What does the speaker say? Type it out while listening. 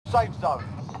safe zone.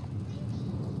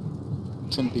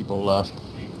 10 people left.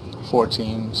 4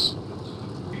 teams.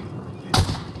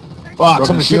 Fuck,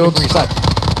 somebody shield from your side.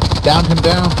 Downed him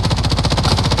down.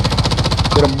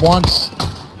 Hit him once.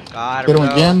 God, Hit him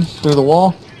again through the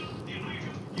wall.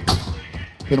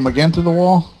 Hit him again through the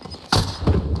wall.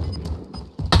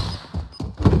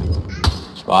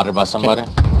 Spotted by somebody?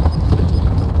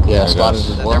 Yeah, spotted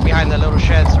as well. They're behind the little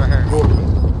sheds right here.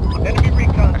 Enemy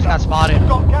recon. I just got spotted.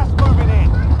 Got gas moving in.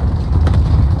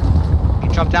 He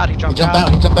jumped out, he jumped He jumped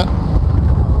out, he jumped out.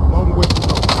 Long way to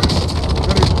go.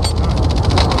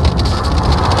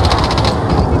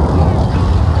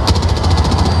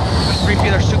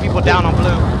 There's 2 people down on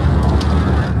blue.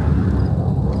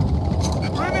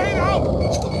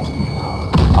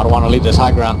 I don't want to leave this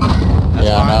high ground. That's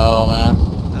Yeah, fine. I know, man.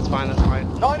 That's fine, that's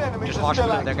fine. 9 enemies Just are watch still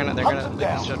blue. active. They're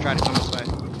gonna still try to come this way.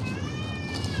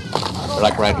 They're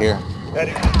like right here.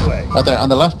 Heading this way. Right there, on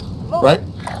the left? Right?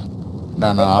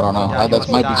 No, no, I don't know. Yeah, That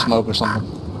might be die. smoke or something.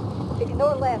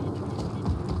 Ignore left.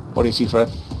 What do you see,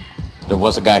 Fred? There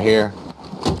was a guy here.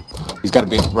 He's got to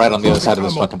be right on the other side of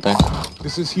this fucking thing.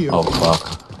 This is here. Oh,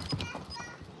 fuck.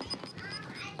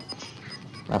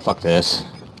 Ah, fuck this.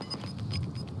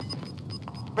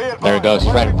 There he goes.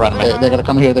 He's right in front of me. They're gonna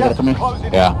come here, they're gonna come here.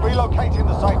 Yeah. Relocating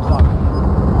the safe zone.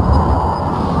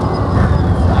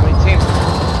 How many teams?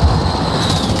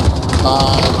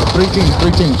 3 teams,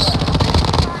 3 teams.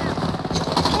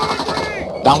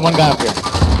 Down one guy up here.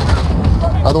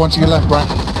 Other one to your left, Brian.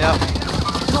 Yep.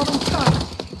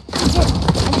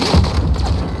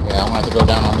 Yeah, I'm gonna have to go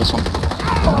down on this one.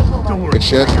 Good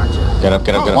shit. Get up,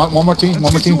 get up, get up. One more team,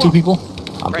 2 people.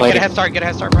 I'm Right, playing. get a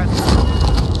head start, Brett.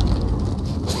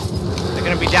 They're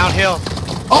gonna be downhill.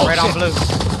 Oh, right shit. on blue.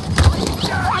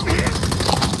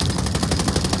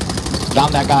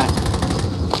 Down that guy.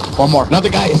 One more. Another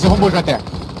guy. His homeboy's right there.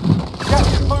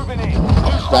 Gas is moving in.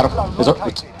 Got him. Zone It's-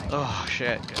 located. Oh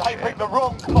shit. Good They shit. picked the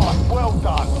wrong spot. Well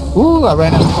done. Ooh, I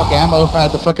ran out of fucking ammo. I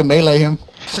had to fucking melee him.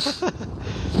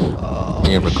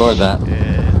 You record that.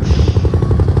 Yeah.